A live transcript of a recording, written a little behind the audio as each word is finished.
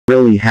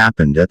really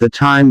happened at the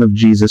time of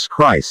Jesus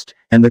Christ,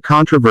 and the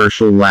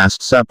controversial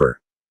Last Supper.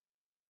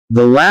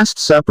 The Last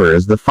Supper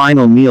is the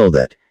final meal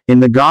that, in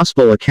the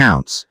Gospel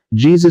accounts,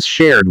 Jesus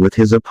shared with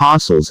his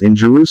apostles in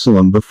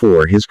Jerusalem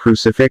before his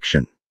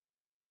crucifixion.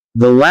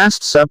 The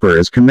Last Supper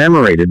is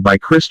commemorated by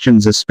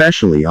Christians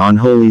especially on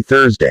Holy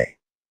Thursday.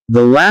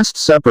 The Last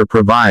Supper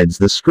provides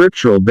the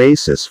scriptural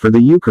basis for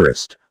the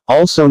Eucharist,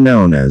 also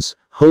known as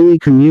Holy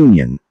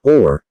Communion,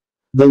 or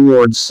the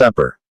Lord's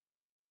Supper.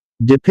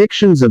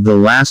 Depictions of the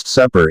Last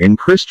Supper in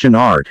Christian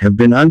art have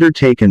been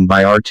undertaken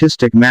by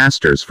artistic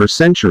masters for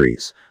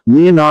centuries,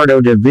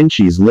 Leonardo da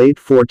Vinci's late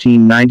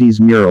 1490s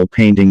mural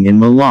painting in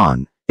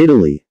Milan,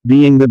 Italy,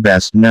 being the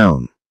best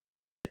known.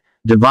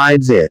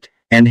 Divides it,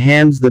 and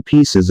hands the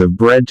pieces of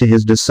bread to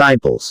his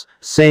disciples,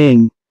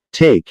 saying,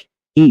 "Take,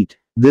 eat,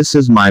 this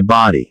is my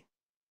body."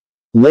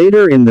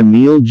 Later in the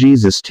meal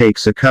Jesus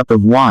takes a cup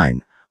of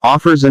wine,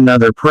 offers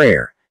another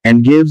prayer,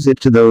 and gives it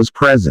to those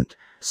present,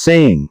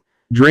 saying,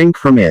 "Drink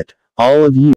from it, all of you,